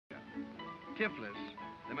Tiflis,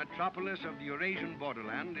 the metropolis of the Eurasian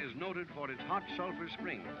borderland, is noted for its hot sulfur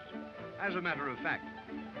springs. As a matter of fact,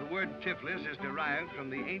 the word Tiflis is derived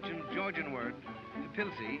from the ancient Georgian word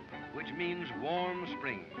Tbilisi, which means warm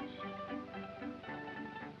springs.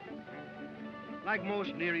 Like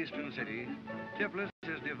most Near Eastern cities, Tiflis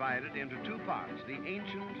is divided into two parts, the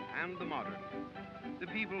ancient and the modern. The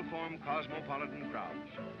people form cosmopolitan crowds: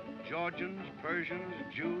 Georgians, Persians,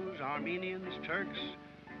 Jews, Armenians, Turks,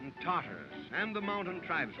 and Tatars, and the mountain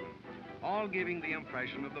tribesmen, all giving the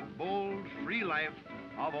impression of the bold, free life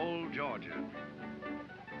of old Georgia.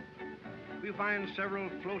 We find several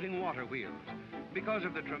floating water wheels. Because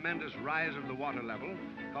of the tremendous rise of the water level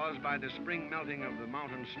caused by the spring melting of the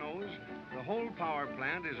mountain snows, the whole power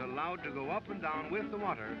plant is allowed to go up and down with the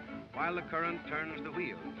water while the current turns the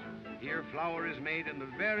wheels. Here, flour is made in the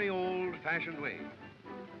very old-fashioned way.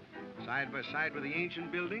 Side by side with the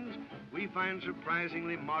ancient buildings, we find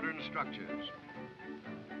surprisingly modern structures.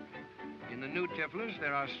 In the new Tiflis,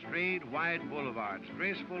 there are straight, wide boulevards,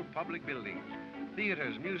 graceful public buildings,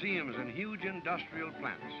 theaters, museums, and huge industrial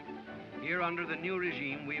plants. Here, under the new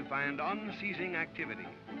regime, we find unceasing activity.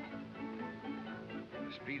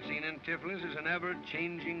 The street scene in Tiflis is an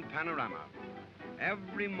ever-changing panorama.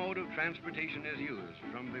 Every mode of transportation is used,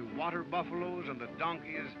 from the water buffaloes and the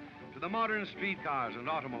donkeys to the modern streetcars and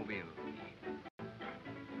automobiles.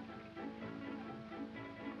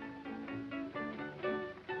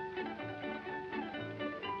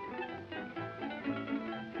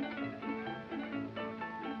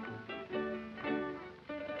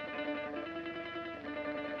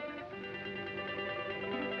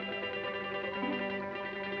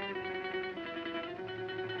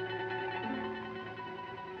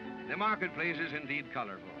 The marketplace is indeed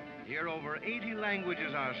colorful. Here over 80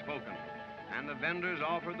 languages are spoken, and the vendors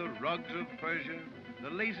offer the rugs of Persia, the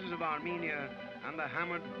laces of Armenia, and the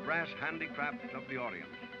hammered brass handicraft of the Orient.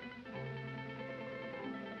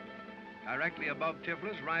 Directly above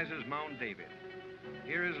Tiflis rises Mount David.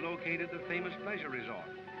 Here is located the famous pleasure resort,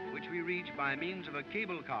 which we reach by means of a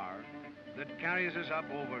cable car that carries us up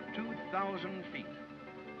over 2,000 feet.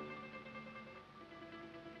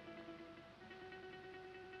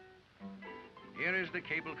 Here is the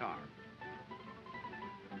cable car.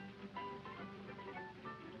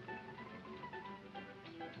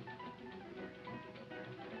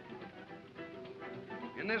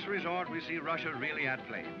 In this resort, we see Russia really at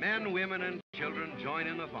play. Men, women, and children join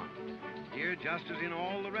in the fun. Here, just as in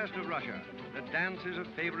all the rest of Russia, the dance is a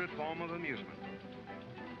favorite form of amusement.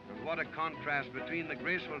 And what a contrast between the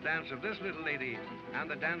graceful dance of this little lady and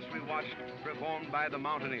the dance we watched performed by the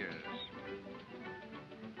mountaineers.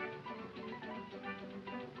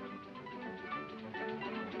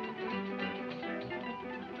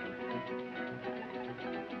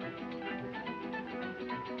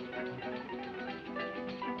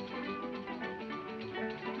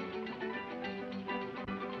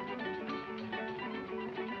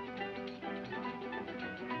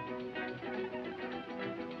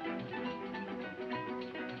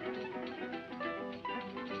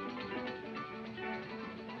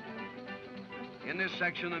 In this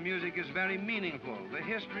section, the music is very meaningful. The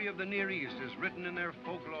history of the Near East is written in their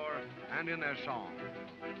folklore and in their song.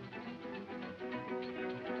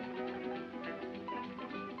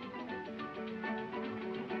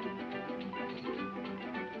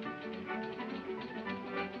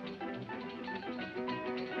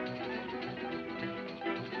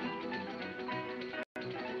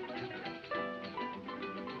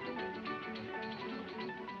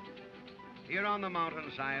 Here on the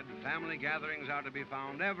mountainside, family gatherings are to be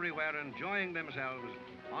found everywhere, enjoying themselves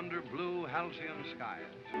under blue halcyon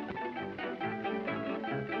skies.